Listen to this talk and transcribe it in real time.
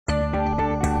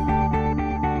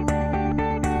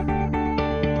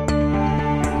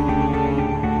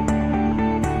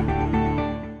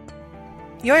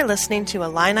You're listening to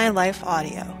Illini Life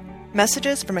Audio,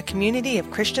 messages from a community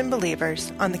of Christian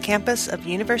believers on the campus of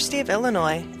University of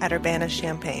Illinois at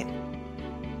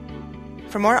Urbana-Champaign.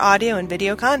 For more audio and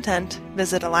video content,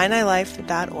 visit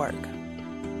IlliniLife.org.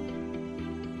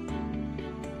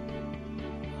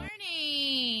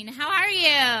 Morning. How are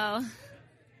you?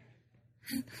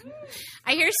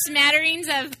 I hear smatterings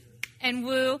of and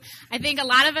woo. I think a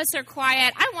lot of us are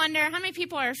quiet. I wonder how many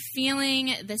people are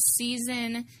feeling the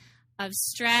season of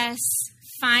stress,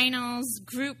 finals,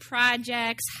 group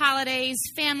projects, holidays,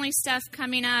 family stuff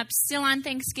coming up, still on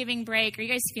Thanksgiving break. Are you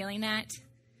guys feeling that?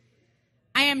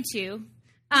 I am too.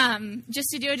 Just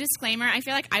to do a disclaimer, I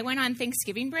feel like I went on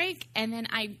Thanksgiving break and then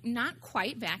I'm not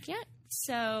quite back yet.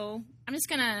 So I'm just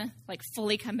going to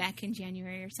fully come back in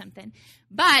January or something.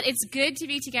 But it's good to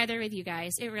be together with you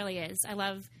guys. It really is. I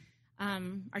love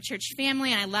our church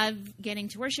family, and I love getting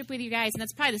to worship with you guys. And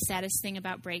that's probably the saddest thing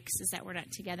about breaks is that we're not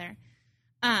together.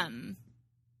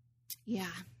 Yeah,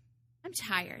 I'm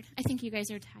tired. I think you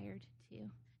guys are tired too.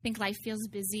 I think life feels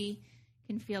busy,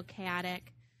 can feel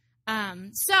chaotic.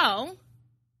 So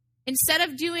instead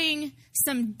of doing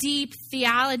some deep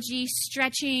theology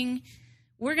stretching,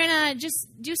 we're going to just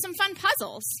do some fun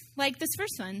puzzles, like this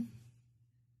first one.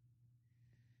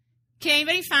 Can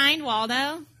anybody find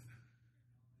Waldo?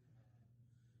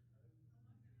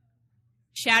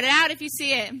 Shout it out if you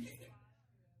see it.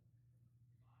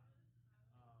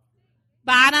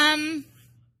 Bottom.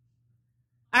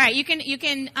 All right, you can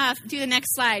do the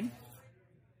next slide.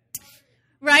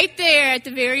 Right there at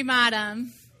the very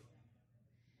bottom.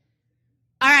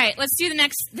 All right, let's do the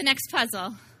next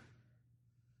puzzle.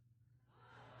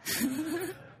 All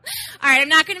right, I'm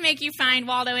not going to make you find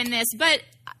Waldo in this, but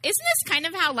isn't this kind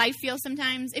of how life feels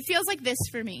sometimes? It feels like this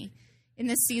for me in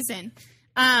this season.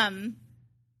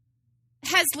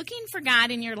 Has looking for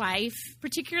God in your life,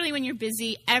 particularly when you're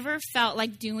busy, ever felt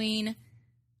like doing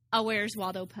a Where's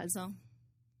Waldo puzzle?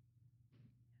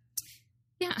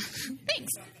 Yeah,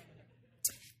 thanks.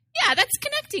 Yeah, that's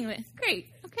connecting with. Great.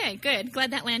 Okay, good.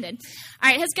 Glad that landed.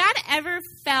 All right, has God ever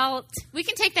felt... We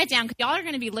can take that down because y'all are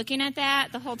going to be looking at that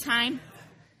the whole time.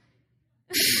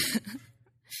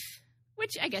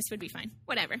 Which I guess would be fine.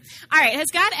 Whatever. All right, has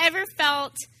God ever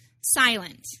felt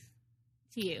silent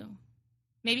to you?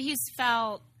 Maybe he's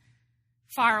felt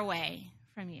far away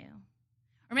from you.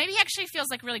 Or maybe he actually feels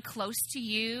like really close to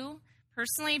you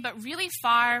personally, but really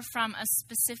far from a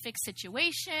specific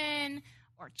situation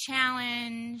or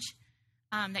challenge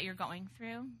that you're going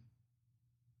through.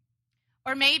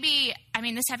 Or maybe,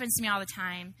 this happens to me all the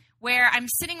time, where I'm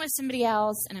sitting with somebody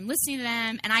else and I'm listening to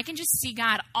them and I can just see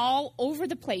God all over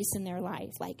the place in their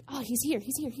life. Like, oh, he's here,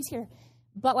 he's here, he's here.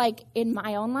 But in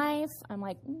my own life, I'm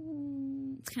like,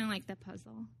 it's kind of like the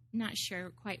puzzle. I'm not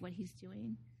sure quite what he's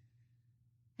doing.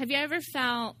 Have you ever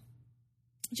felt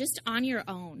just on your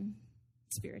own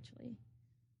spiritually?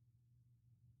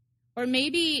 Or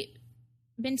maybe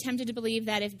been tempted to believe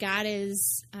that if God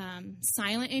is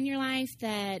silent in your life,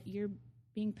 that you're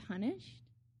being punished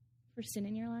for sin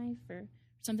in your life or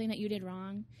something that you did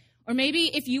wrong. Or maybe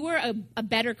if you were a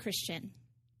better Christian,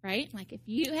 right? Like if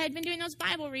you had been doing those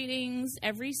Bible readings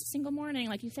every single morning,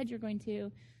 like you said you're going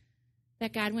to,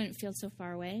 that God wouldn't feel so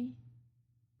far away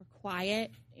or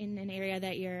quiet in an area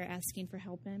that you're asking for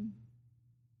help in.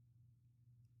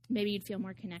 Maybe you'd feel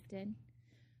more connected.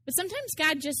 But sometimes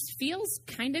God just feels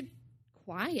kind of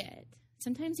quiet.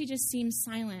 Sometimes he just seems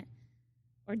silent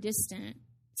or distant.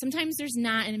 Sometimes there's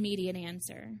not an immediate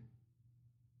answer.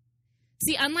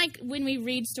 See, unlike when we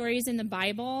read stories in the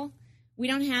Bible, we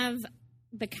don't have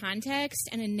the context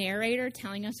and a narrator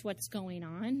telling us what's going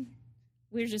on.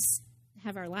 We just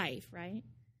have our life, right?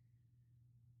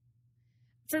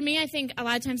 For me, I think a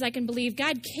lot of times I can believe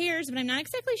God cares, but I'm not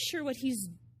exactly sure what he's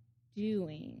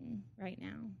doing right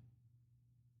now.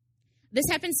 This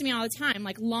happens to me all the time.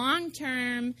 Like long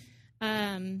term,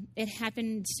 it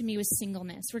happened to me with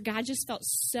singleness, where God just felt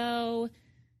so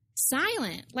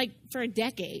silent, like for a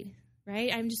decade,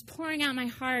 right? I'm just pouring out my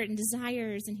heart and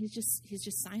desires, and he's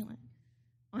just silent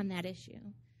on that issue.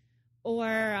 Or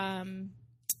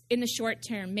in the short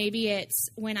term, maybe it's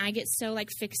when I get so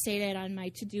fixated on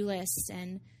my to-do list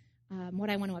and what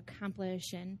I want to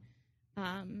accomplish and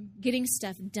getting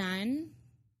stuff done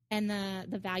and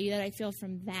the value that I feel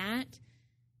from that,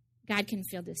 God can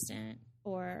feel distant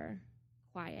or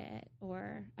quiet,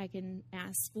 or I can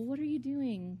ask, well, what are you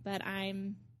doing? But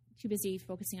I'm too busy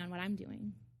focusing on what I'm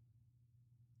doing.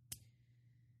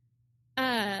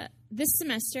 This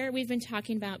semester, we've been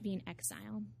talking about being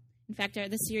exiled. In fact,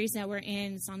 the series that we're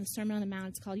in is on the Sermon on the Mount.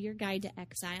 It's called Your Guide to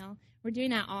Exile. We're doing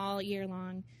that all year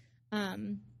long.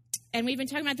 and we've been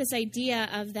talking about this idea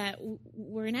of that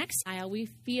we're in exile. We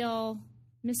feel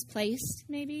misplaced,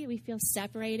 maybe. We feel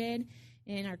separated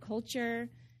in our culture,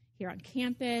 here on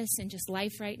campus, and just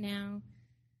life right now.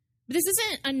 But this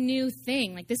isn't a new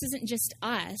thing. Like, this isn't just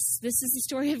us. This is the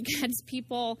story of God's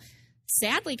people,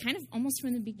 sadly, kind of almost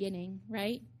from the beginning,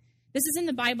 right? This is in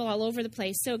the Bible all over the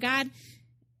place. So God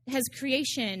has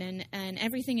creation, and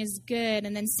everything is good,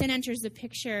 and then sin enters the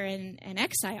picture, and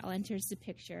exile enters the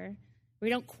picture. We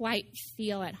don't quite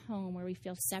feel at home, where we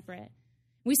feel separate.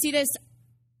 We see this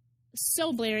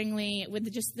so blaringly with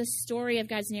just the story of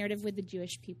God's narrative with the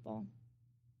Jewish people,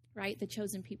 right? The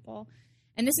chosen people.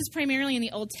 And this is primarily in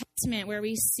the Old Testament, where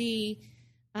we see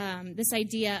this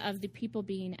idea of the people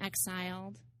being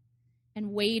exiled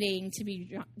and waiting to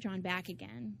be drawn back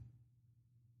again.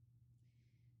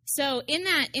 So in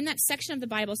that section of the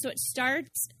Bible, so it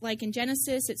starts, like in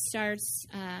Genesis, it starts,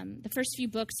 the first few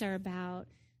books are about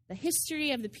the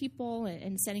history of the people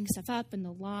and setting stuff up and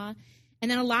the law.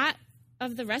 And then a lot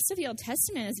of the rest of the Old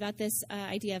Testament is about this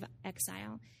idea of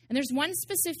exile. And there's one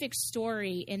specific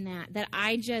story in that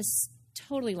I just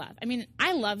totally love. I mean,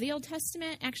 I love the Old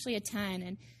Testament, actually a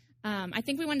ton. And I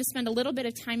think we wanted to spend a little bit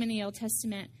of time in the Old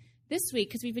Testament this week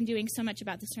because we've been doing so much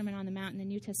about the Sermon on the Mount in the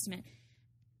New Testament.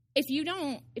 If you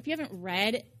haven't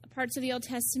read parts of the Old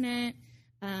Testament,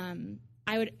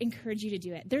 I would encourage you to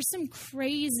do it. There's some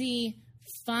crazy,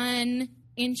 fun,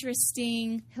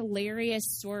 interesting, hilarious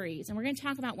stories. And we're going to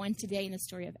talk about one today in the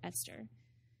story of Esther.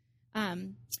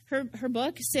 Her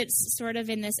book sits sort of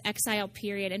in this exile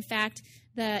period. In fact,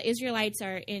 the Israelites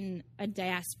are in a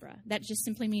diaspora. That just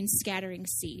simply means scattering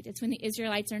seed. It's when the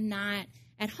Israelites are not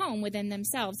at home within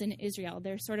themselves in Israel.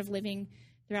 They're sort of living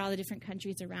through all the different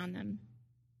countries around them.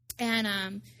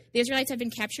 And the Israelites have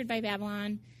been captured by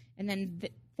Babylon, and then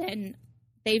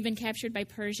they've been captured by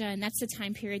Persia, and that's the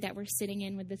time period that we're sitting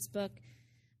in with this book.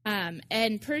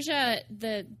 And Persia,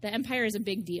 the empire is a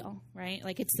big deal, right?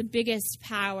 Like, it's the biggest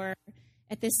power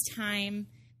at this time.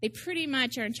 They pretty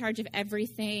much are in charge of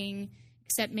everything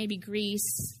except maybe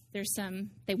Greece.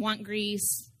 They want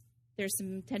Greece. There's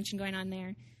some tension going on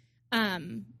there.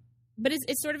 But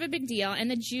it's sort of a big deal. And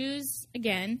the Jews,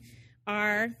 again,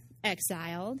 are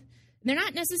exiled. They're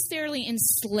not necessarily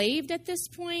enslaved at this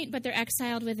point, but they're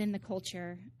exiled within the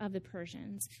culture of the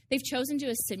Persians. They've chosen to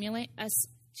assimilate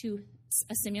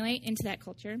into that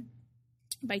culture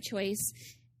by choice.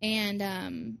 And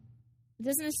it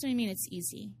doesn't necessarily mean it's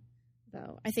easy,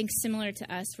 though. I think similar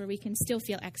to us, where we can still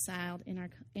feel exiled in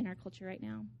our culture right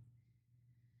now.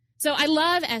 So I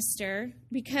love Esther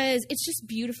because it's just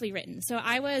beautifully written. So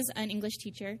I was an English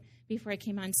teacher before I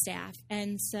came on staff.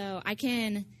 And so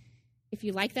if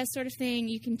you like that sort of thing,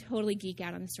 you can totally geek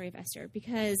out on the story of Esther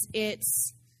because it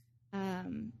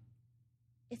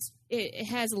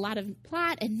has a lot of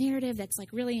plot and narrative that's like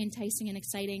really enticing and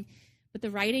exciting. But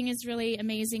the writing is really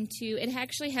amazing too. It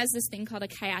actually has this thing called a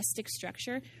chiastic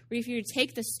structure, where if you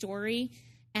take the story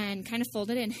and kind of fold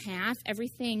it in half,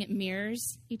 everything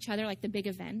mirrors each other, like the big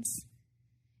events.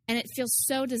 And it feels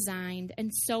so designed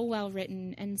and so well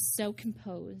written and so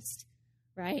composed,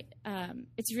 right?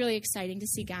 It's really exciting to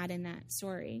see God in that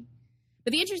story.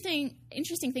 But the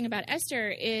interesting thing about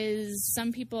Esther is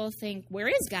some people think, where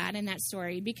is God in that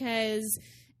story? Because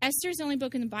Esther's the only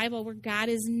book in the Bible where God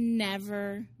is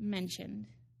never mentioned.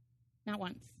 Not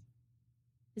once.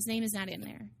 His name is not in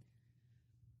there.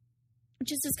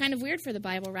 Which is just kind of weird for the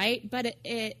Bible, right? But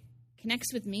it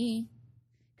connects with me.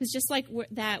 Because just like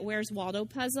that Where's Waldo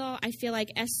puzzle, I feel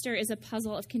like Esther is a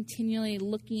puzzle of continually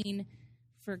looking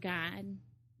for God,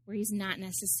 where he's not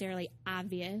necessarily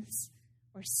obvious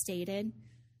or stated.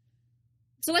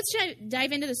 So let's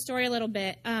dive into the story a little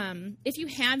bit. If you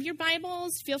have your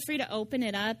Bibles, feel free to open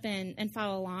it up and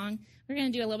follow along. We're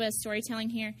going to do a little bit of storytelling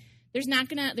here. There's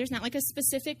not like a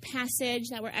specific passage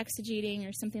that we're exegeting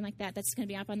or something like that that's going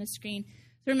to be up on the screen.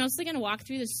 So we're mostly going to walk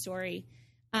through the story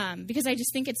because I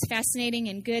just think it's fascinating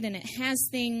and good, and it has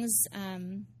things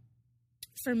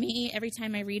for me every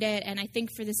time I read it, and I think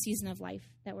for the season of life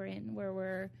that we're in, where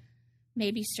we're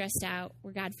maybe stressed out,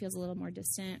 where God feels a little more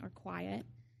distant or quiet.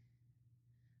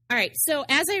 All right, so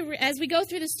as we go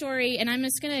through the story, and I'm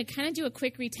just going to kind of do a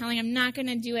quick retelling. I'm not going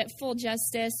to do it full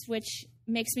justice, which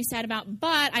makes me sad about,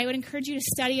 but I would encourage you to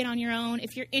study it on your own.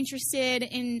 If you're interested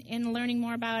in learning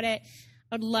more about it,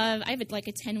 I have like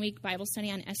a 10-week Bible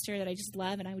study on Esther that I just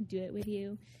love, and I would do it with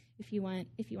you if you want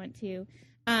to.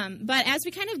 But as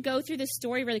we kind of go through the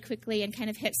story really quickly and kind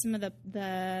of hit some of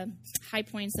the high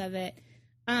points of it,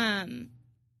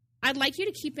 I'd like you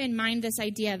to keep in mind this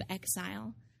idea of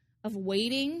exile, of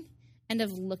waiting and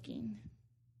of looking.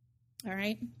 All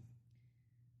right?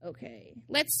 Okay,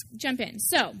 let's jump in.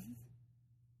 So,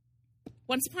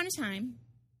 once upon a time,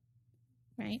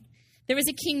 right, there was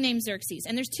a king named Xerxes.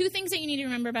 And there's two things that you need to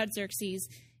remember about Xerxes,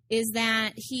 is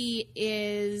that he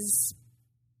is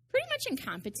pretty much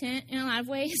incompetent in a lot of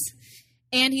ways,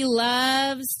 and he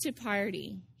loves to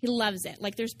party. He loves it.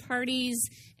 Like, there's parties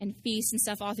and feasts and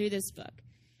stuff all through this book.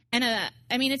 And,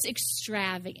 it's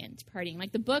extravagant partying.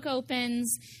 Like, the book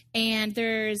opens, and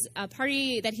there's a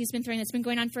party that he's been throwing that's been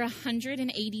going on for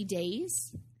 180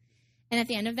 days. And at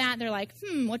the end of that, they're like,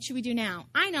 what should we do now?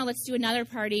 I know, let's do another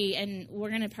party, and we're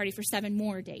going to party for 7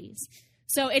 more days.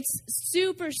 So it's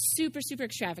super, super, super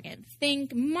extravagant.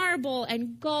 Think marble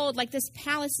and gold. Like, this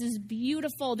palace is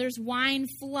beautiful. There's wine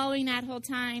flowing that whole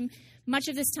time. Much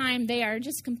of this time, they are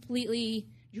just completely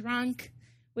drunk,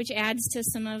 which adds to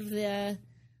some of the,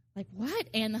 like, what?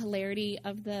 And the hilarity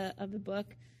of the book.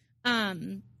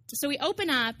 So we open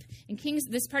up, and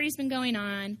this party's been going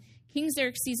on. King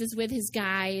Xerxes is with his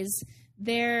guys.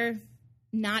 They're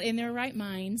not in their right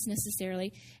minds,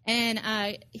 necessarily. And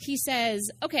he says,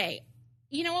 okay,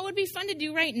 you know what would be fun to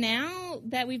do right now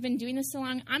that we've been doing this so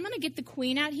long? I'm going to get the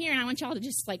queen out here, and I want y'all to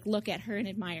just, like, look at her and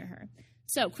admire her.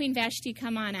 So, Queen Vashti,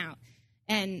 come on out.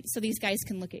 And so these guys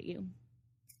can look at you.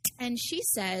 And she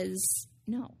says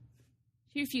no.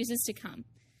 She refuses to come,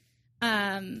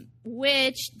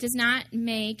 which does not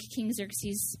make King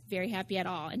Xerxes very happy at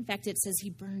all. In fact, it says he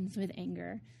burns with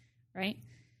anger, right?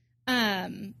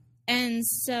 And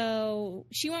so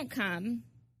she won't come.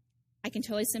 I can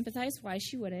totally sympathize why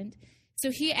she wouldn't.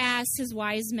 So he asks his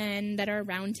wise men that are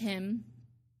around him,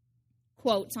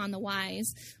 quotes on the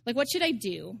wise, like, what should I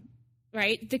do,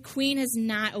 right? The queen has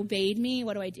not obeyed me.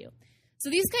 What do I do? So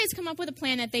these guys come up with a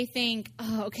plan that they think,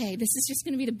 oh, okay, this is just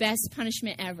going to be the best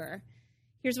punishment ever.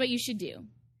 Here's what you should do.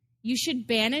 You should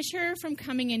banish her from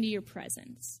coming into your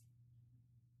presence.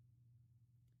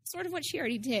 Sort of what she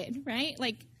already did, right?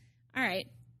 Like, all right,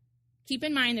 keep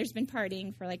in mind there's been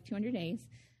partying for like 200 days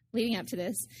leading up to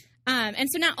this. And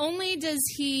so not only does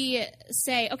he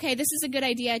say, okay, this is a good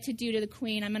idea to do to the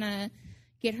queen, I'm going to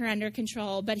get her under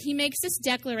control, but he makes this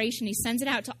declaration. He sends it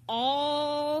out to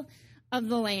all of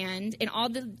the land in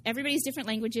everybody's different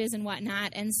languages and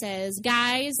whatnot, and says,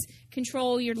 guys,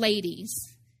 control your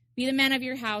ladies. Be the men of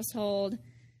your household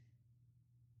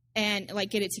and, like,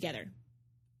 get it together.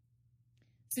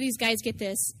 So these guys get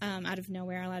this out of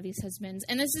nowhere, a lot of these husbands.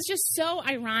 And this is just so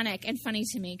ironic and funny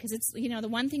to me, because it's, the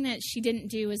one thing that she didn't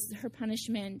do is her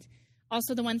punishment.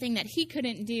 Also, the one thing that he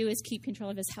couldn't do is keep control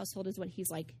of his household, is what he's,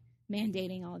 like,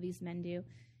 mandating all of these men do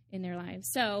in their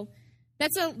lives. So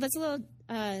that's a little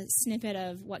snippet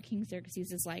of what King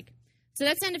Xerxes is like. So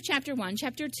that's the end of chapter 1.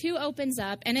 Chapter 2 opens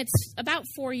up, and it's about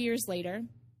 4 years later.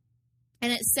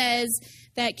 And it says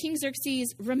that King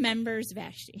Xerxes remembers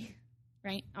Vashti,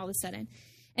 right, all of a sudden.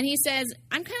 And he says,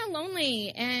 I'm kind of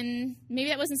lonely, and maybe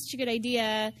that wasn't such a good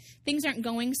idea. Things aren't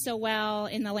going so well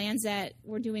in the lands that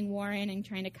we're doing war in and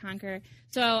trying to conquer.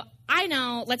 So I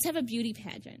know, let's have a beauty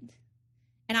pageant,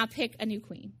 and I'll pick a new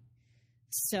queen.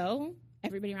 So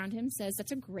everybody around him says,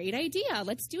 that's a great idea.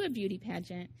 Let's do a beauty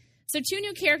pageant. So 2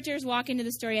 new characters walk into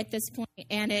the story at this point,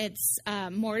 and it's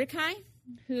Mordecai,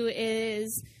 who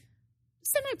is a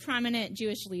semi-prominent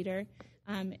Jewish leader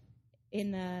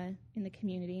in the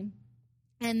community.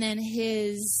 And then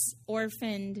his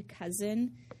orphaned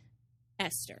cousin,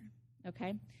 Esther,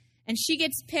 okay? And she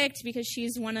gets picked because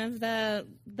she's one of the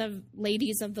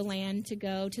ladies of the land to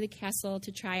go to the castle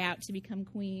to try out to become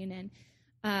queen.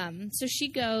 And so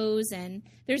she goes, and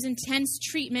there's intense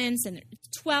treatments and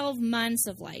 12 months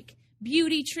of, like,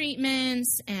 beauty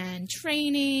treatments and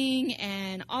training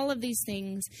and all of these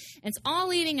things. And it's all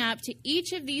leading up to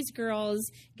each of these girls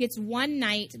gets one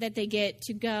night that they get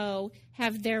to go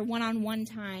have their one-on-one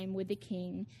time with the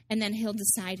king, and then he'll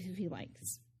decide who he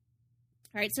likes.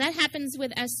 All right, so that happens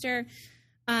with Esther.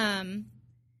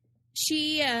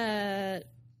 She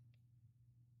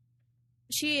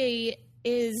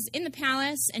is in the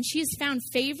palace, and she has found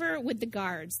favor with the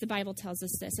guards. The Bible tells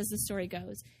us this as the story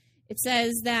goes. It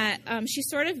says that she's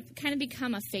sort of kind of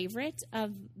become a favorite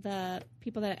of the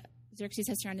people that Xerxes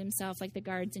has surrounded himself, like the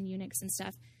guards and eunuchs and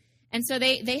stuff. And so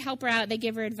they help her out. They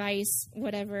give her advice,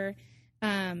 whatever.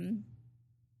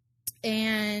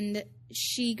 And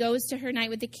she goes to her night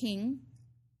with the king,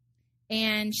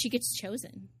 and she gets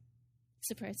chosen.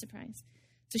 Surprise, surprise.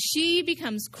 So she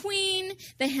becomes queen.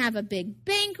 They have a big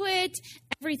banquet.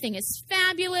 Everything is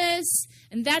fabulous.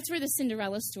 And that's where the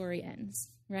Cinderella story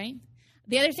ends, right?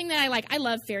 The other thing that I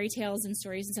love fairy tales and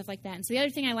stories and stuff like that. And so the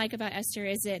other thing I like about Esther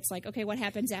is it's like, okay, what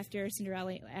happens after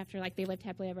Cinderella, after, like, they lived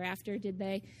happily ever after, did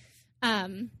they?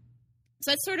 So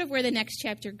that's sort of where the next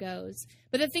chapter goes.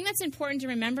 But the thing that's important to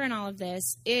remember in all of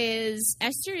this is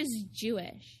Esther is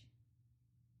Jewish.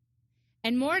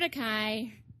 And Mordecai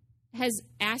has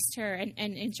asked her and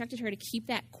instructed her to keep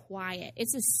that quiet.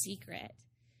 It's a secret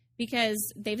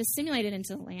because they've assimilated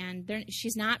into the land.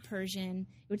 She's not Persian.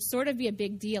 It would sort of be a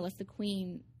big deal if the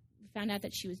queen found out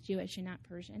that she was Jewish and not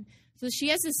Persian. So she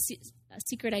has a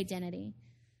secret identity.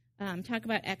 Talk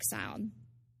about exiled,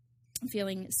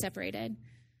 feeling separated.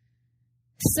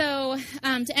 So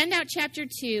to end out chapter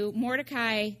 2,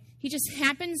 Mordecai, he just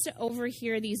happens to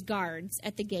overhear these guards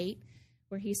at the gate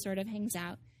where he sort of hangs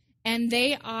out, and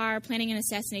they are planning an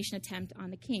assassination attempt on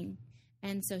the king.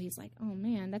 And so he's like, oh,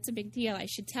 man, that's a big deal. I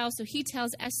should tell. So he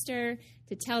tells Esther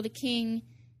to tell the king.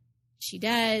 She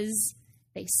does.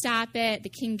 They stop it. The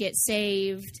king gets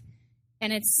saved.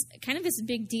 And it's kind of this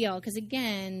big deal because,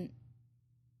 again,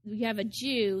 we have a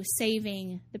Jew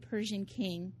saving the Persian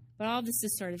king. But all of this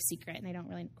is sort of secret, and they don't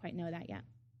really quite know that yet.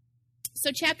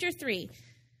 So chapter 3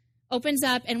 opens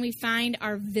up, and we find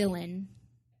our villain.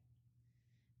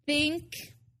 Think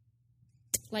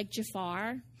like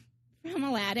Jafar from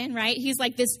Aladdin, right? He's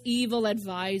like this evil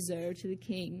advisor to the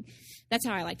king. That's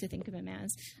how I like to think of him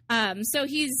as. So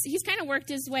he's kind of worked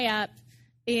his way up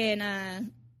in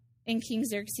King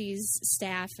Xerxes'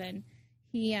 staff, and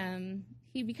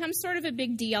he becomes sort of a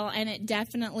big deal, and it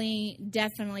definitely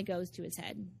goes to his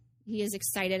head. He is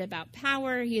excited about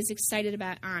power. He is excited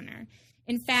about honor.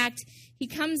 In fact, he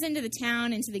comes into the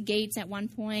town, into the gates at one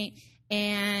point,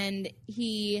 and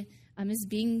he is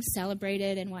being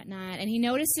celebrated and whatnot. And he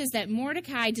notices that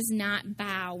Mordecai does not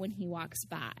bow when he walks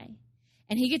by.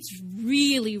 And he gets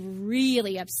really,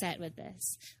 really upset with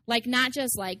this. Like, not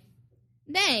just like,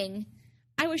 dang,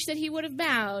 I wish that he would have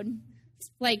bowed.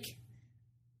 Like,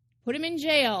 put him in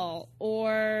jail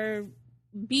or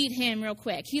beat him real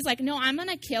quick. He's like, no, I'm going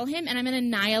to kill him and I'm going to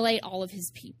annihilate all of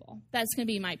his people. That's going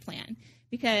to be my plan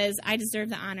because I deserve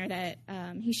the honor that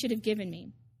he should have given me.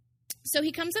 So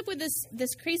he comes up with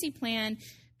this crazy plan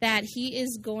that he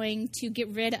is going to get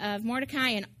rid of Mordecai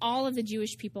and all of the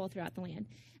Jewish people throughout the land.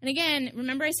 And again,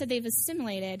 remember I said they've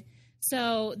assimilated,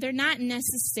 so they're not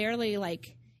necessarily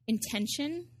like in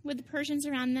tension with the Persians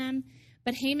around them,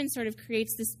 but Haman sort of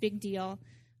creates this big deal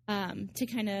to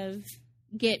kind of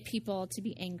get people to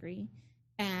be angry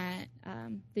at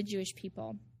the Jewish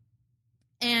people.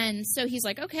 And so he's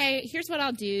like, okay, here's what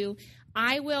I'll do.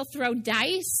 I will throw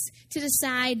dice to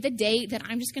decide the date that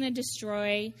I'm just going to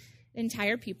destroy the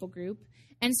entire people group.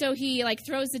 And so he like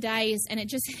throws the dice, and it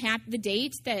just the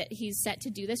date that he's set to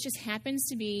do this just happens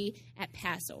to be at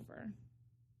Passover,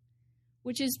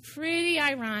 which is pretty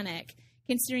ironic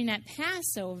considering that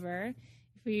Passover,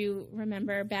 if you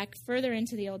remember back further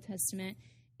into the Old Testament,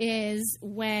 is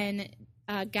when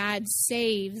God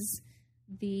saves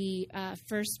the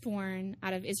firstborn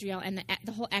out of Israel and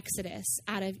the whole Exodus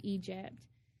out of Egypt.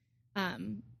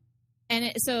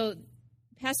 So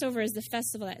Passover is the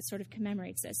festival that sort of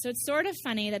commemorates this. So it's sort of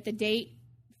funny that the date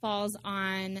falls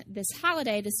on this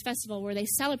holiday, this festival, where they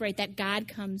celebrate that God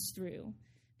comes through,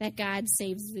 that God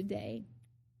saves the day.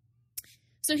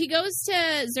 So he goes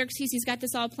to Xerxes. He's got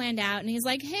this all planned out, and he's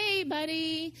like, hey,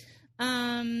 buddy,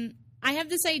 I have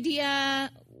this idea.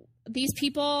 These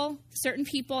people, certain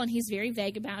people, and he's very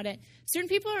vague about it, certain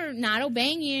people are not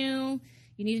obeying you.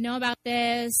 You need to know about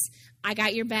this. I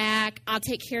got your back. I'll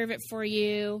take care of it for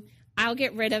you. I'll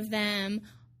get rid of them.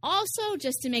 Also,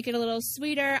 just to make it a little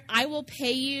sweeter, I will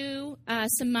pay you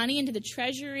some money into the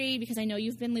treasury because I know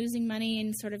you've been losing money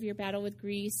in sort of your battle with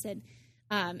Greece. And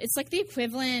it's like the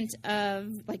equivalent of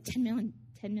like $10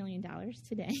 million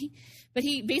today. But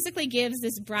he basically gives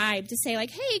this bribe to say,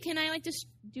 like, hey, can I like just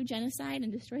do genocide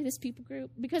and destroy this people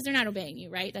group? Because they're not obeying you,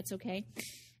 right? That's okay.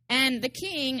 And the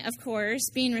king, of course,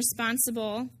 being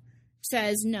responsible,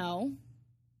 says no.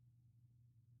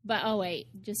 But, oh, wait,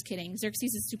 just kidding.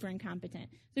 Xerxes is super incompetent.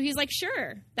 So he's like,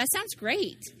 sure, that sounds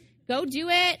great. Go do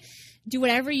it. Do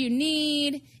whatever you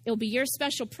need. It'll be your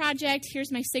special project.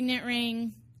 Here's my signet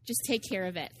ring. Just take care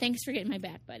of it. Thanks for getting my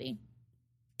back, buddy.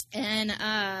 And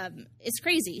it's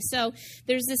crazy. So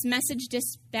there's this message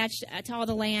dispatched to all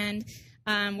the land.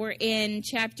 We're in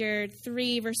chapter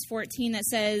 3, verse 14, that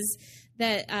says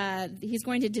that he's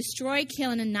going to destroy, kill,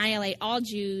 and annihilate all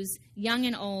Jews, young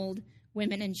and old,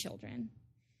 women and children.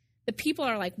 The people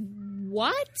are like,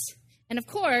 what? And of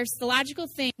course, the logical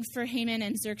thing for Haman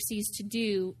and Xerxes to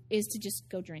do is to just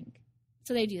go drink.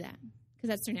 So they do that because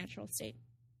that's their natural state.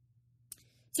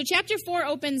 So chapter 4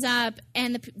 opens up,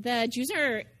 and the Jews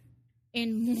are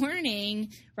in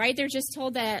mourning, right? They're just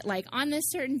told that, like, on this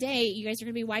certain day, you guys are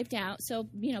going to be wiped out. So,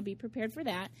 be prepared for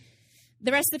that.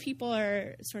 The rest of the people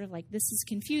are sort of like, this is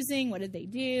confusing. What did they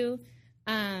do?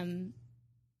 And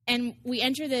we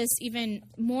enter this even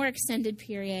more extended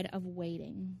period of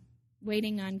waiting.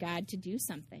 waiting on God to do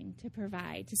something, to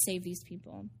provide, to save these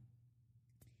people.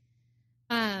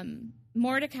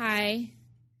 Mordecai,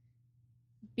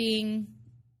 being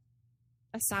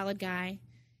a solid guy,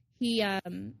 he's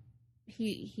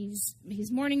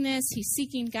mourning this. He's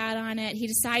seeking God on it. He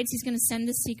decides he's going to send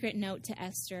the secret note to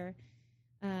Esther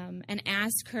and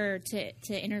ask her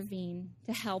to intervene,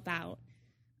 to help out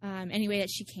any way that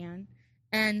she can.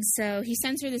 And so he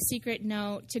sends her the secret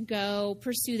note to go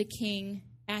pursue the king,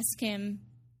 ask him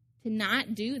to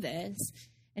not do this.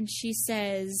 And she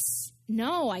says,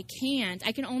 no, I can't.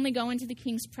 I can only go into the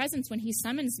king's presence when he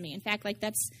summons me. In fact, like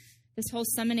this whole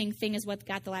summoning thing is what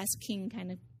got the last king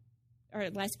or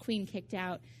last queen kicked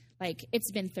out. Like,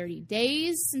 it's been 30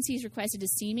 days since he's requested to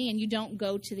see me, and you don't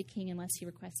go to the king unless he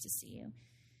requests to see you.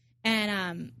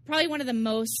 And probably one of the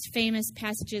most famous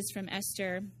passages from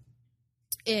Esther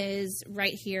is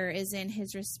right here, is in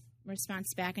his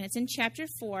response back. And it's in chapter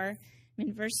 4,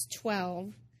 in verse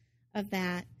 12 of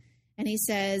that. And he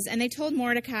says, and they told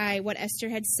Mordecai what Esther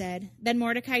had said. Then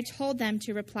Mordecai told them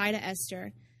to reply to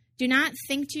Esther, do not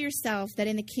think to yourself that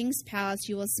in the king's palace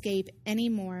you will escape any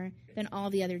more than all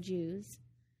the other Jews.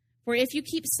 For if you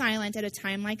keep silent at a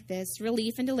time like this,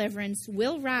 relief and deliverance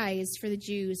will rise for the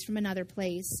Jews from another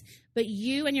place, but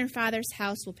you and your father's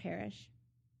house will perish.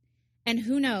 And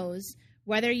who knows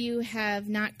whether you have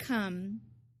not come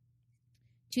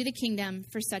to the kingdom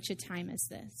for such a time as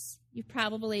this. You've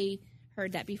probably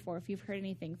heard that before if you've heard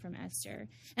anything from Esther.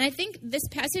 And I think this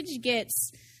passage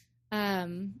gets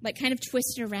like kind of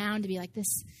twisted around to be like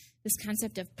this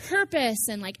concept of purpose,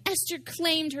 and like Esther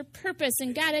claimed her purpose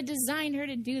and God had designed her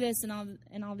to do this and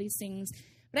all these things.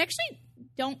 But I actually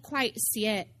don't quite see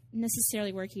it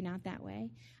necessarily working out that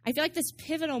way. I feel like this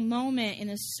pivotal moment in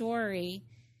the story,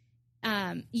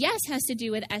 yes, has to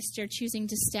do with Esther choosing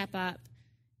to step up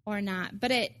or not.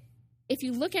 But if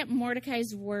you look at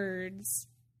Mordecai's words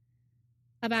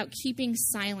about keeping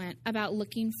silent, about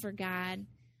looking for God,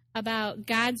 about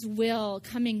God's will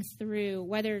coming through,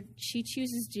 whether she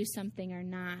chooses to do something or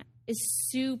not, is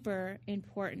super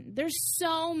important. There's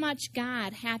so much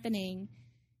God happening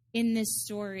in this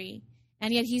story,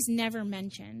 and yet he's never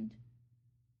mentioned.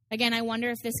 Again, I wonder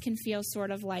if this can feel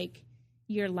sort of like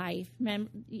your life.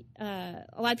 A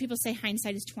lot of people say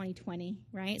hindsight is 20/20,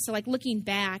 right? So like looking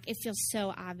back, it feels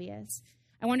so obvious.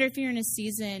 I wonder if you're in a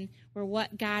season where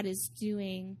what God is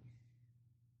doing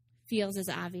feels as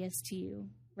obvious to you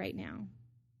right now.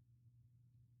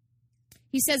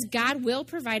 He says God will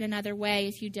provide another way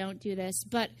if you don't do this,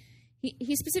 but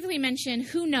he specifically mentioned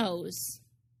who knows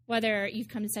whether you've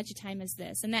come to such a time as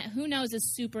this. And that who knows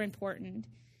is super important,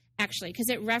 actually, because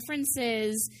it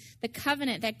references the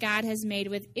covenant that God has made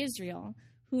with Israel.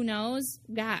 Who knows?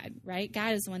 God, right?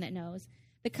 God is the one that knows.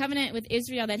 The covenant with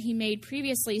Israel that he made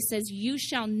previously says, you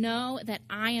shall know that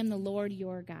I am the Lord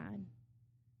your God.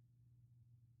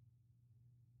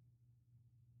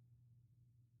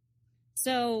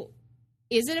 So,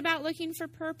 is it about looking for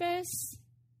purpose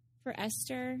for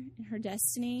Esther and her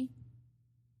destiny?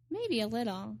 Maybe a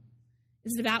little.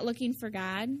 Is it about looking for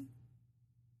God?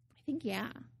 I think,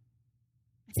 yeah.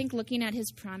 I think looking at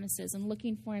his promises and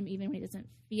looking for him even when he doesn't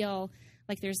feel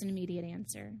like there's an immediate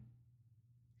answer.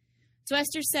 So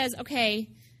Esther says, okay,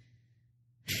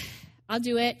 I'll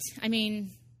do it. I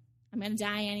mean, I'm going to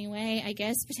die anyway, I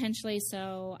guess, potentially,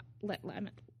 so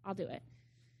I'll do it.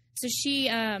 So she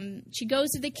goes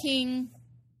to the king,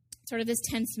 sort of this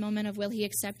tense moment of will he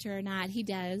accept her or not. He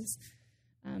does.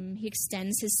 He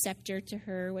extends his scepter to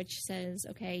her, which says,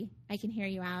 okay, I can hear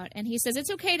you out. And he says,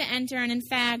 it's okay to enter, and in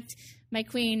fact, my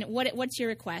queen, what's your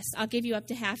request? I'll give you up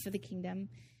to half of the kingdom.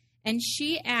 And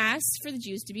she asks for the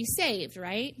Jews to be saved,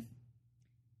 right?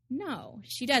 No,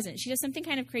 she doesn't. She does something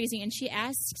kind of crazy, and she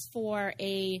asks for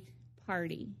a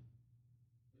party.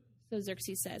 So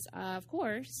Xerxes says, of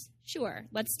course, sure,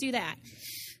 let's do that.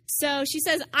 So she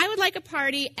says, I would like a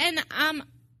party, and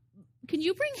can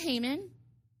you bring Haman?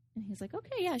 And he's like,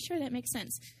 okay, yeah, sure, that makes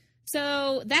sense.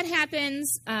 So that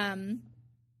happens.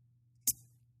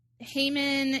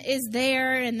 Haman is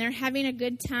there, and they're having a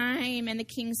good time, and the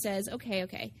king says,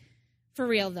 okay, for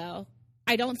real, though,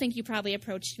 I don't think you probably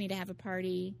approached me to have a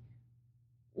party.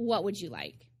 What would you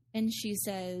like? And she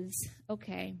says,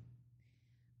 okay.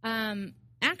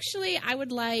 Actually, I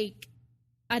would like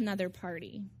another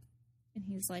party. And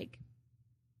he's like,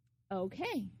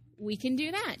 okay, we can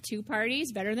do that. 2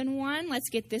 parties, better than 1. Let's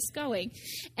get this going.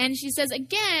 And she says,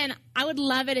 again, I would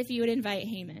love it if you would invite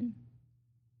Haman.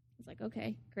 He's like,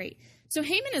 okay, great. So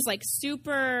Haman is like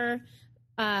super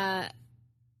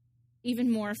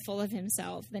even more full of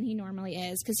himself than he normally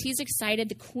is because he's excited.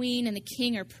 The queen and the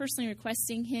king are personally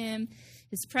requesting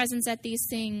his presence at these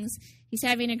things. He's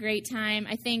having a great time.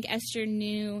 I think Esther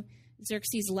knew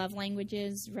Xerxes' love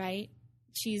languages, right?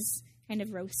 She's kind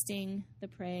of roasting the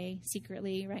prey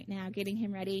secretly right now, getting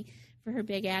him ready for her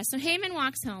big ass. So Haman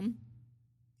walks home.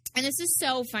 And this is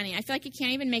so funny. I feel like you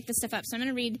can't even make this stuff up. So I'm going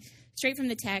to read straight from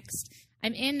the text.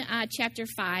 I'm in chapter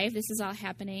 5. This is all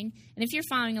happening. And if you're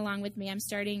following along with me, I'm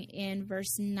starting in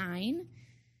verse 9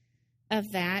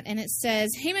 of that. And it says,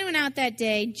 Haman went out that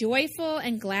day joyful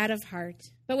and glad of heart.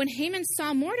 But when Haman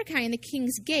saw Mordecai in the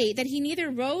king's gate, that he neither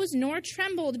rose nor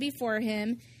trembled before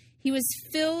him, he was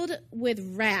filled with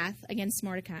wrath against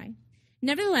Mordecai.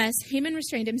 Nevertheless, Haman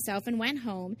restrained himself and went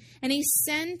home, and he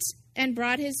sent and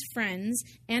brought his friends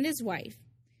and his wife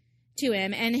to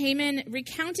him. And Haman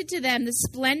recounted to them the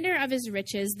splendor of his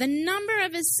riches, the number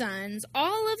of his sons,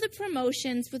 all of the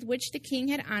promotions with which the king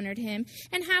had honored him,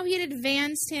 and how he had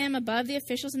advanced him above the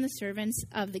officials and the servants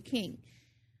of the king.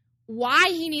 Why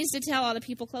he needs to tell all the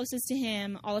people closest to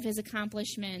him all of his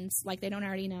accomplishments, like they don't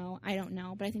already know, I don't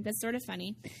know, but I think that's sort of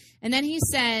funny. And then he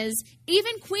says,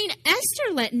 even Queen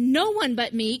Esther let no one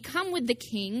but me come with the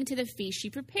king to the feast she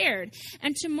prepared.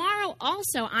 And tomorrow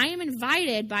also I am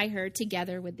invited by her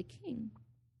together with the king.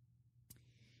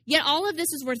 Yet all of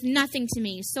this is worth nothing to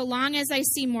me, so long as I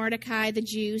see Mordecai the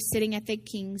Jew sitting at the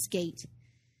king's gate.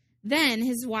 Then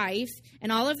his wife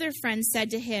and all of their friends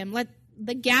said to him, Let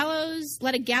a gallows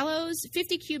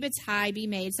 50 cubits high be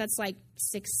made. So that's like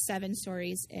 6-7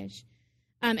 stories-ish.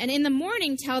 And in the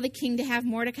morning, tell the king to have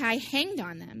Mordecai hanged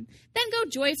on them. Then go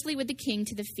joyfully with the king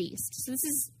to the feast. So this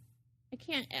is,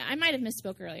 I might have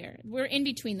misspoke earlier. We're in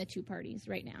between the two parties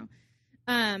right now.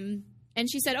 And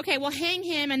she said, okay, well, hang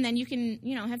him and then you can,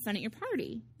 have fun at your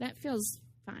party. That feels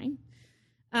fine.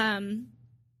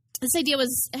 This idea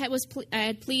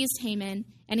had pleased Haman,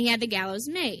 and he had the gallows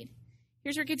made.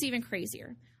 Here's where it gets even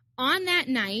crazier. On that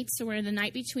night, so we're in the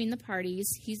night between the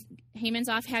parties, Haman's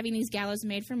off having these gallows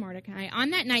made for Mordecai.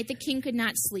 On that night, the king could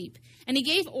not sleep, and he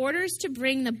gave orders to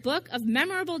bring the book of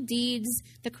memorable deeds,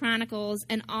 the chronicles,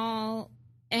 and all,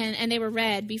 and they were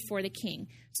read before the king.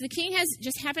 So the king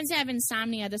just happens to have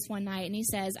insomnia this one night, and he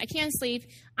says, I can't sleep.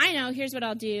 I know, here's what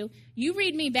I'll do. You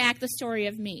read me back the story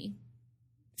of me.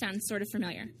 Sounds sort of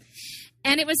familiar.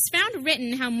 And it was found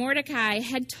written how Mordecai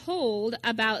had told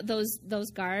about those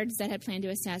guards that had planned to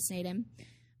assassinate him,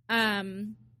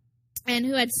 and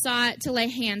who had sought to lay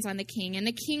hands on the king. And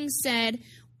the king said,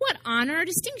 what honor or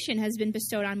distinction has been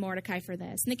bestowed on Mordecai for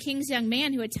this? And the king's young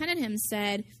man who attended him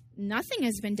said, nothing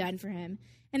has been done for him.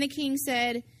 And the king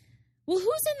said, well, who's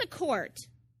in the court?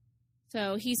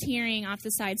 So he's hearing off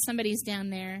the side, somebody's down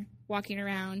there walking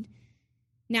around.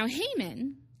 Now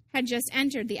Haman had just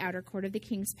entered the outer court of the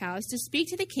king's palace to speak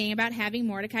to the king about having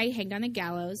Mordecai hanged on the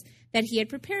gallows that he had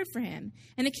prepared for him.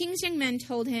 And the king's young men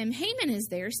told him, Haman is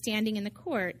there, standing in the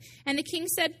court. And the king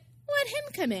said, let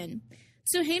him come in.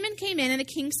 So Haman came in, and the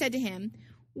king said to him,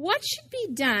 what should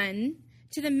be done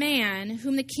to the man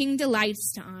whom the king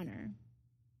delights to honor?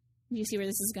 Do you see where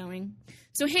this is going?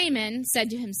 So Haman said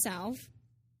to himself,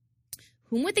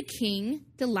 whom would the king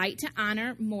delight to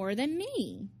honor more than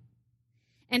me?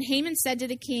 And Haman said to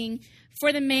the king,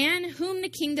 for the man whom the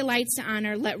king delights to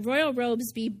honor, let royal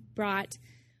robes be brought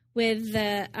with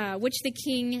which the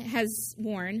king has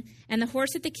worn, and the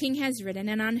horse that the king has ridden,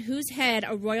 and on whose head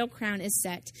a royal crown is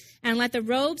set. And let the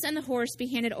robes and the horse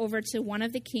be handed over to one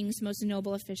of the king's most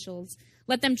noble officials.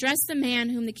 Let them dress the man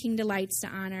whom the king delights to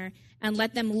honor, and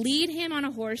let them lead him on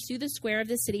a horse through the square of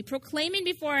the city, proclaiming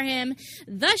before him,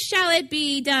 thus shall it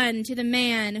be done to the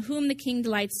man whom the king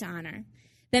delights to honor.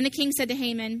 Then the king said to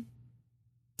Haman,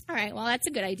 all right, well, that's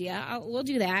a good idea. We'll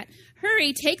do that.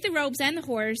 Hurry, take the robes and the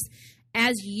horse,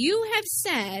 as you have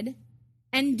said,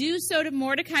 and do so to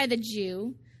Mordecai the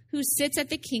Jew, who sits at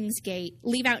the king's gate.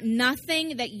 Leave out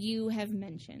nothing that you have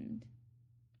mentioned.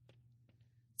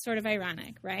 Sort of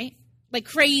ironic, right? Like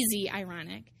crazy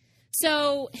ironic.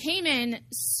 So Haman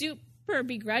super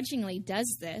begrudgingly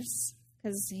does this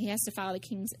because he has to follow the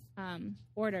king's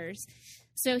orders.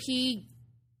 So he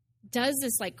does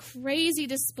this like crazy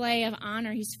display of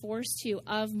honor he's forced to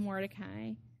of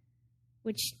Mordecai,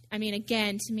 which, I mean,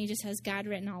 again, to me just has God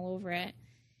written all over it.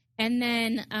 And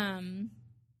then I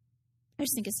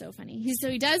just think it's so funny. So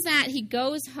he does that. He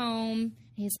goes home. And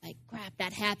he's like, crap,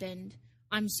 that happened.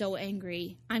 I'm so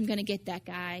angry. I'm going to get that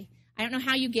guy. I don't know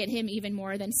how you get him even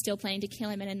more than still planning to kill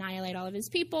him and annihilate all of his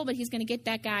people, but he's going to get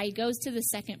that guy. He goes to the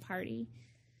second party.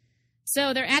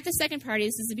 So they're at the second party.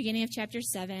 This is the beginning of chapter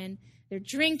 7. They're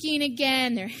drinking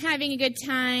again. They're having a good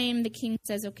time. The king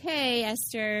says, okay,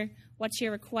 Esther, What's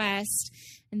your request?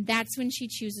 And that's when she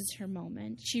chooses her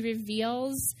moment. She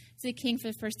reveals to the king for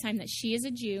the first time that she is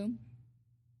a Jew,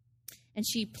 and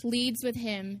she pleads with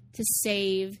him to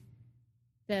save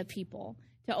the people,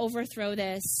 to overthrow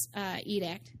this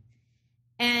edict.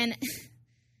 And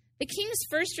the king's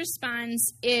first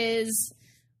response is,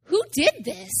 who did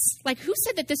this? Like, who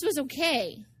said that this was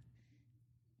okay?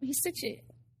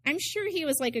 I'm sure he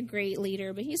was like a great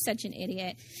leader, but he's such an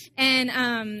idiot.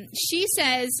 And she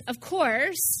says, of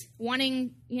course,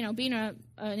 wanting, being an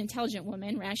intelligent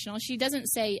woman, rational, she doesn't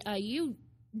say, you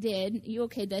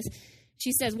okayed this.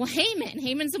 She says, well,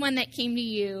 Haman's the one that came to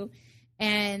you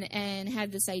and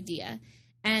had this idea.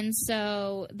 And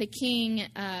so the king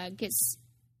gets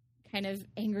kind of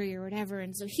angry or whatever,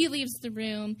 and so he leaves the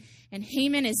room, and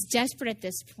Haman is desperate at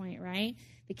this point, right?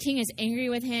 The king is angry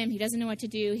with him. He doesn't know what to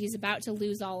do. He's about to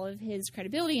lose all of his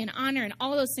credibility and honor and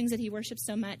all those things that he worships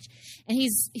so much. And he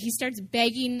starts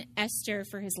begging Esther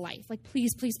for his life. Like,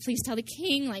 please, please, please tell the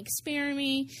king, like, spare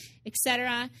me,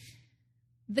 etc.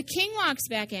 The king walks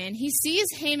back in. He sees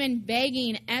Haman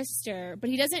begging Esther, but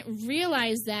he doesn't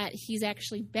realize that he's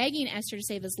actually begging Esther to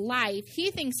save his life. He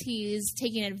thinks he's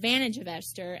taking advantage of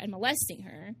Esther and molesting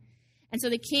her. And so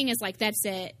the king is like, that's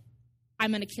it. I'm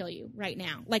going to kill you right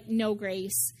now. Like, no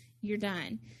grace. You're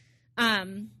done.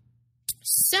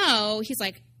 So he's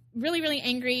like really, really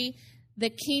angry. The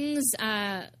king's,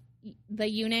 the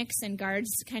eunuchs and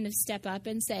guards kind of step up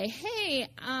and say, hey,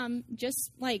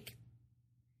 just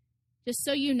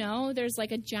so you know, there's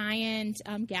like a giant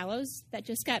gallows that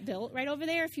just got built right over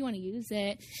there if you want to use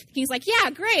it. The king's like, yeah,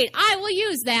 great. I will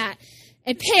use that.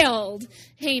 Impaled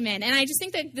Haman. And I just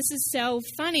think that this is so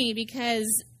funny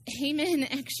because Haman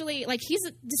actually, like, he's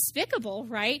despicable,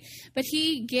 right? But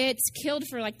he gets killed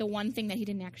for, like, the one thing that he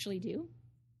didn't actually do.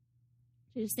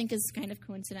 I just think is kind of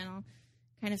coincidental,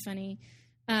 kind of funny.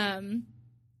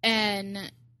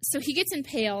 And so he gets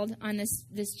impaled on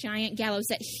this giant gallows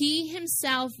that he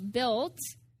himself built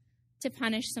to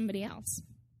punish somebody else.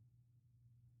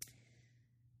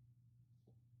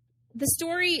 The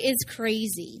story is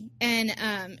crazy, and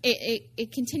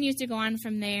it continues to go on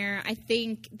from there. I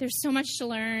think there's so much to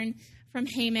learn from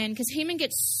Haman, because Haman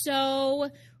gets so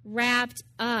wrapped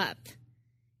up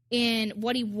in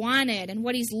what he wanted and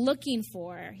what he's looking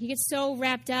for. He gets so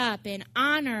wrapped up in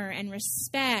honor and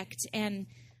respect and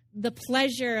the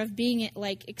pleasure of being,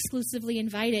 like, exclusively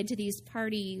invited to these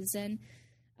parties and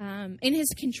in his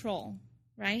control,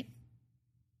 right?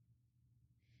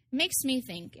 It makes me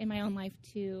think in my own life,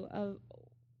 too, of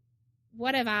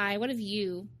what have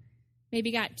you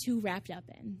maybe got too wrapped up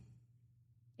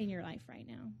in your life right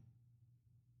now?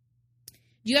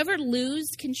 Do you ever lose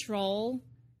control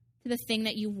to the thing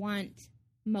that you want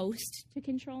most to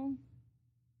control?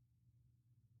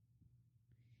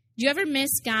 Do you ever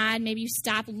miss God? Maybe you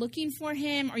stop looking for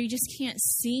him, or you just can't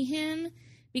see him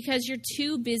because you're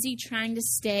too busy trying to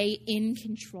stay in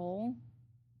control?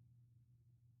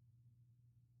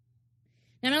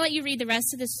 Now, I'm going to let you read the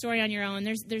rest of this story on your own.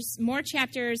 There's more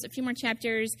chapters, a few more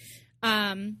chapters.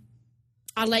 I'll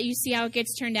let you see how it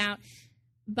gets turned out,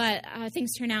 but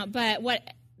things turn out. But what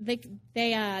they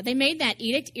made that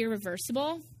edict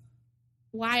irreversible.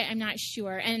 Why, I'm not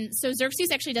sure. And so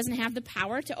Xerxes actually doesn't have the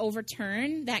power to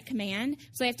overturn that command,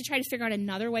 so they have to try to figure out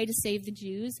another way to save the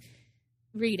Jews.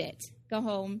 Read it. Go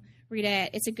home. Read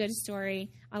it. It's a good story.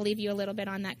 I'll leave you a little bit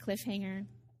on that cliffhanger.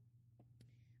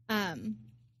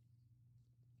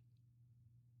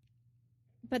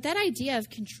 But that idea of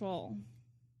control,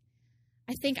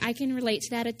 I think I can relate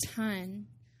to that a ton.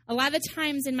 A lot of the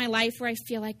times in my life where I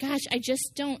feel like, gosh, I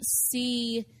just don't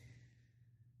see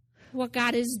what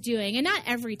God is doing. And not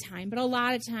every time, but a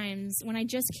lot of times when I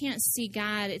just can't see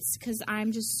God, it's because I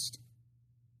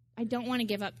don't want to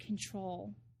give up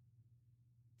control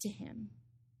to him.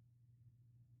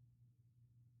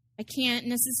 I can't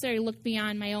necessarily look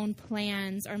beyond my own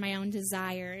plans or my own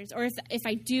desires. Or if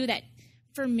I do that,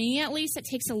 for me at least, it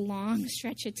takes a long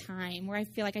stretch of time where I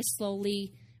feel like I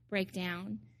slowly break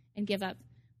down and give up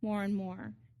more and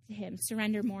more to him,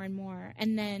 surrender more and more.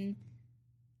 And then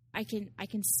I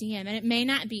can see him. And it may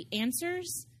not be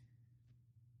answers,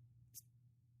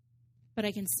 but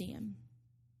I can see him.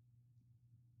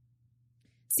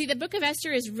 See, the book of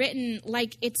Esther is written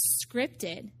like it's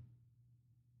scripted.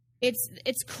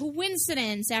 It's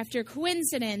coincidence after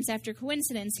coincidence after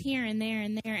coincidence here and there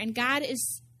and there. And God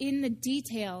is in the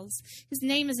details. His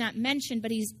name is not mentioned,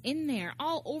 but he's in there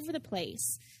all over the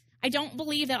place. I don't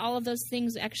believe that all of those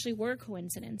things actually were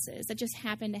coincidences that just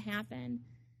happened to happen.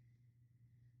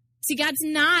 See, God's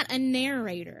not a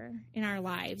narrator in our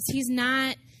lives. He's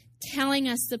not telling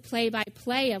us the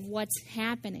play-by-play of what's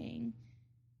happening.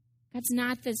 God's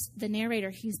not the narrator,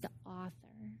 he's the author.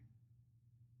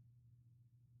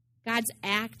 God's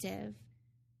active.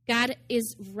 God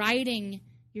is writing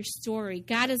your story.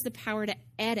 God has the power to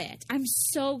edit. I'm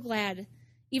so glad,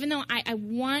 even though I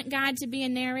want God to be a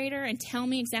narrator and tell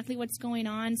me exactly what's going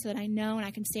on so that I know and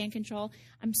I can stay in control,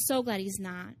 I'm so glad he's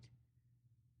not.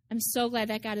 I'm so glad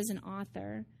that God is an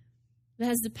author that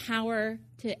has the power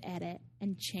to edit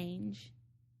and change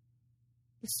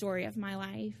the story of my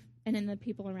life and in the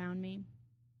people around me.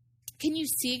 Can you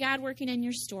see God working in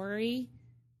your story?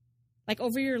 Like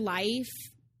over your life,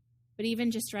 but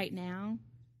even just right now?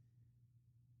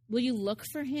 Will you look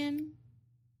for him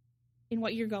in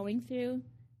what you're going through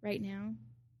right now?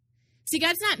 See,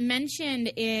 God's not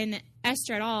mentioned in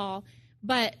Esther at all,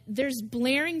 but there's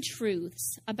blaring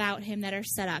truths about him that are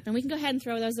set up. And we can go ahead and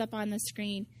throw those up on the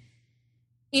screen.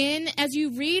 As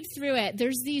you read through it,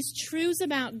 there's these truths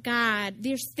about God.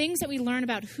 There's things that we learn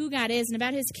about who God is and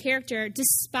about his character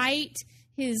despite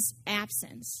his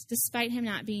absence, despite him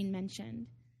not being mentioned.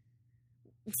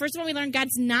 First of all, we learn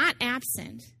God's not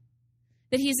absent,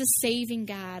 that he's a saving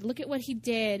God. Look at what he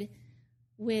did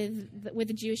with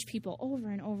the Jewish people over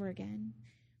and over again.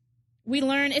 We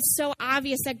learn it's so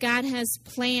obvious that God has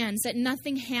plans, that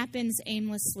nothing happens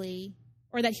aimlessly,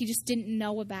 or that he just didn't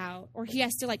know about, or he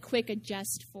has to quick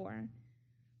adjust for.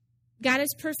 God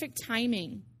has perfect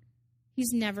timing.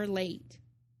 He's never late.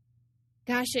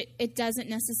 Gosh, it doesn't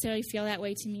necessarily feel that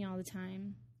way to me all the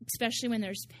time, especially when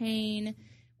there's pain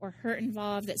or hurt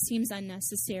involved that seems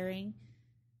unnecessary.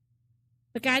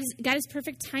 But God is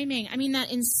perfect timing. I mean,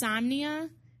 that insomnia,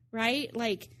 right?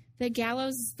 Like the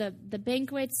gallows, the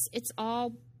banquets, it's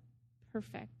all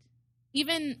perfect.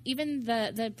 Even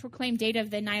the proclaimed date of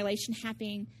the annihilation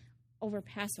happening over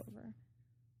Passover.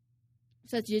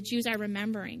 So that the Jews are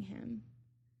remembering him.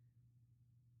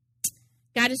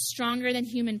 God is stronger than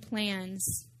human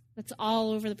plans. That's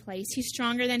all over the place. He's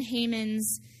stronger than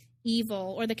Haman's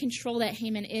evil or the control that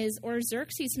Haman is or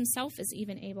Xerxes himself is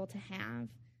even able to have.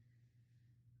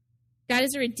 God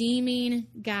is a redeeming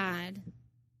God.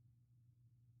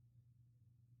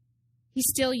 He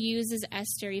still uses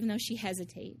Esther even though she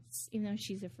hesitates, even though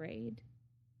she's afraid.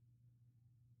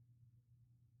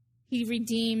 He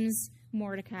redeems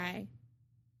Mordecai.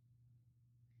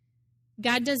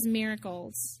 God does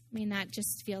miracles. I mean, that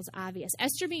just feels obvious.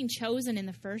 Esther being chosen in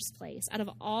the first place out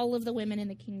of all of the women in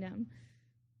the kingdom,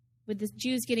 with the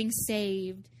Jews getting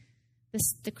saved,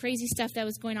 the crazy stuff that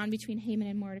was going on between Haman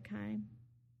and Mordecai.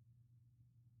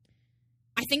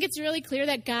 I think it's really clear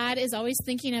that God is always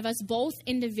thinking of us both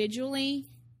individually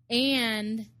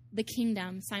and the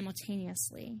kingdom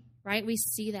simultaneously, right? We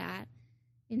see that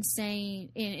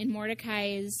in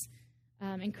Mordecai's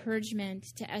encouragement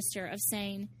to Esther of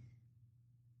saying,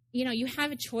 you know, you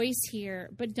have a choice here,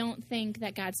 but don't think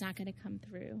that God's not going to come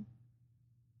through.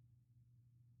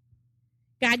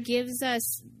 God gives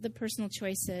us the personal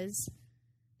choices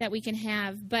that we can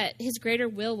have, but his greater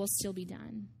will still be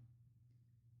done.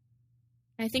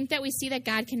 And I think that we see that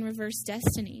God can reverse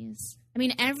destinies. I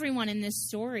mean, everyone in this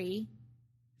story,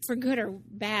 for good or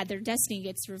bad, their destiny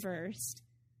gets reversed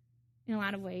in a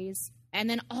lot of ways. And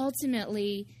then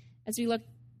ultimately, as we look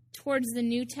towards the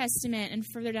New Testament and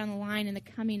further down the line in the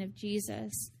coming of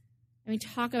Jesus, and we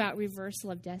talk about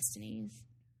reversal of destinies.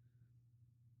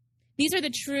 These are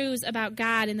the truths about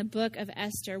God in the book of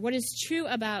Esther. What is true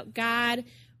about God,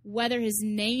 whether his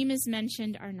name is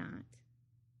mentioned or not,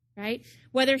 right?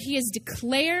 Whether he is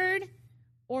declared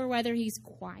or whether he's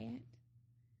quiet.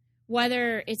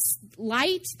 Whether it's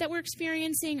light that we're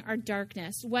experiencing or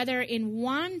darkness. Whether in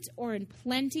want or in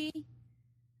plenty.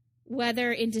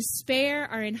 Whether in despair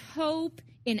or in hope,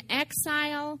 in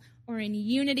exile or in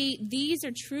unity. These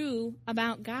are true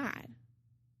about God.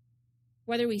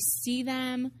 Whether we see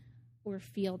them or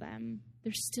feel them,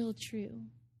 they're still true.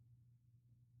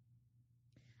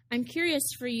 I'm curious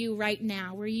for you right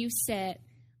now, where you sit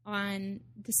on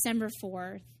December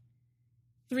 4th,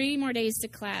 3 more days to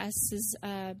class is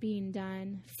being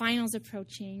done, finals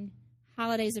approaching,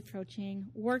 holidays approaching,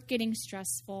 work getting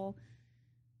stressful.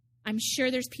 I'm sure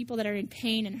there's people that are in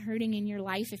pain and hurting in your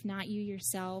life, if not you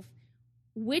yourself.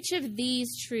 Which of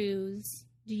these truths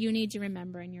do you need to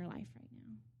remember in your life right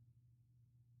now?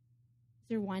 Is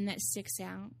there one that sticks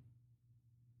out?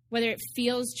 Whether it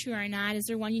feels true or not, is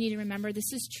there one you need to remember?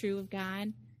 This is true of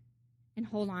God, and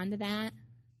hold on to that.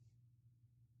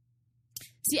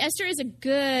 See, Esther is a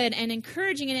good and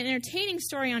encouraging and entertaining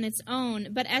story on its own,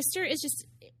 but Esther is just,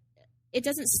 it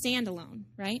doesn't stand alone,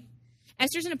 right?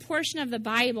 Esther's in a portion of the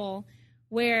Bible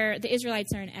where the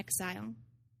Israelites are in exile.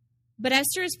 But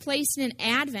Esther is placed in an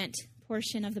Advent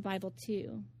portion of the Bible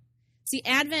too. See,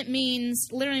 Advent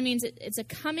literally means it's a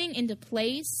coming into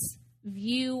place,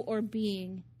 view, or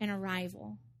being, an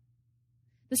arrival.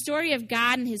 The story of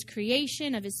God and his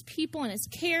creation, of his people and his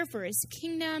care for his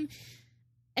kingdom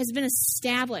has been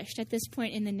established at this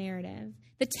point in the narrative.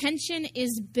 The tension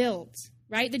is built,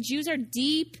 right? The Jews are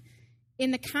deep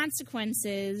in the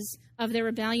consequences of their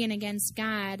rebellion against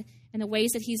God and the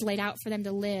ways that he's laid out for them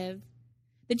to live.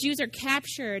 The Jews are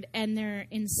captured and they're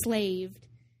enslaved.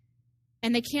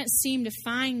 And they can't seem to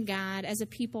find God as a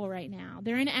people right now.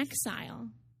 They're in exile.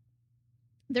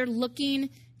 They're looking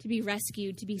to be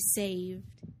rescued, to be saved,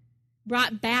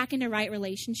 brought back into right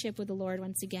relationship with the Lord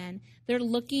once again. They're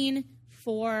looking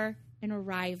for an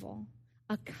arrival,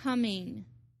 a coming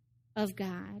of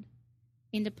God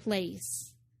into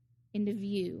place, into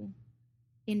view,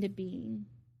 into being,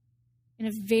 in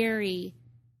a very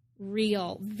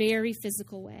real, very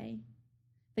physical way.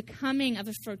 The coming of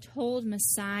a foretold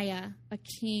Messiah, a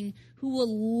king who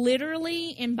will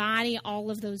literally embody all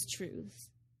of those truths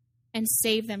and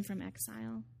save them from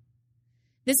exile.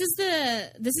 This is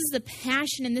the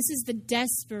passion and this is the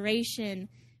desperation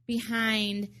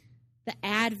behind the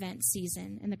Advent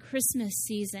season and the Christmas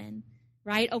season,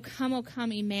 right? O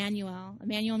come, Emmanuel.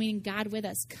 Emmanuel meaning God with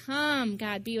us. Come,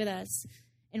 God, be with us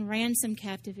and ransom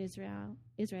captive Israel.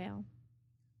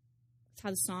 That's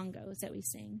how the song goes that we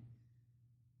sing.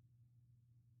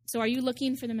 So are you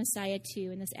looking for the Messiah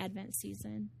too in this Advent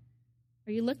season?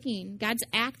 Are you looking? God's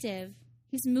active.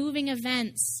 He's moving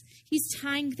events. He's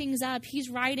tying things up. He's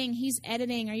writing. He's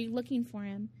editing. Are you looking for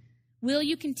him? Will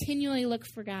you continually look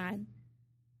for God?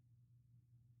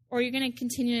 Or are you going to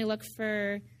continually look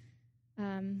for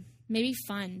maybe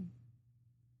fun?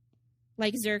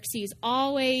 Like Xerxes,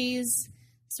 always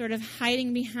sort of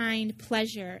hiding behind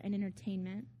pleasure and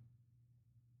entertainment.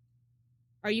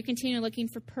 Are you continually looking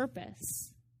for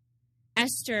purpose?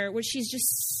 Esther, where she's just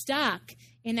stuck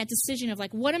in that decision of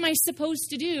like, what am I supposed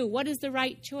to do? What is the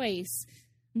right choice?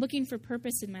 I'm looking for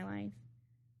purpose in my life.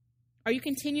 Are you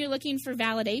continually looking for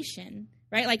validation,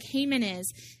 right? Like Haman is,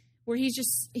 where he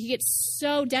gets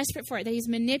so desperate for it that he's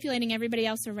manipulating everybody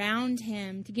else around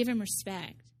him to give him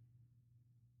respect.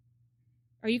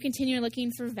 Are you continually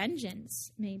looking for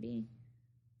vengeance, maybe?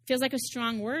 Feels like a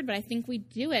strong word, but I think we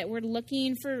do it. We're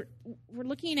looking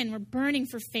and we're burning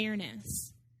for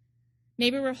fairness.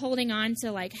 Maybe we're holding on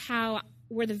to like how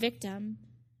we're the victim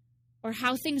or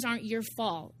how things aren't your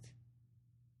fault.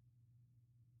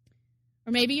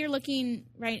 Or maybe you're looking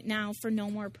right now for no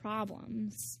more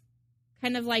problems.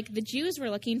 Kind of like the Jews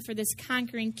were looking for this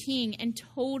conquering king and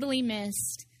totally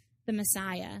missed the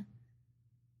Messiah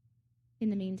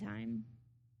in the meantime.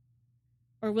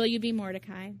 Or will you be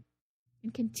Mordecai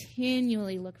and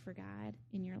continually look for God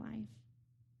in your life?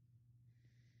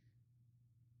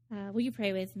 Will you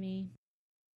pray with me?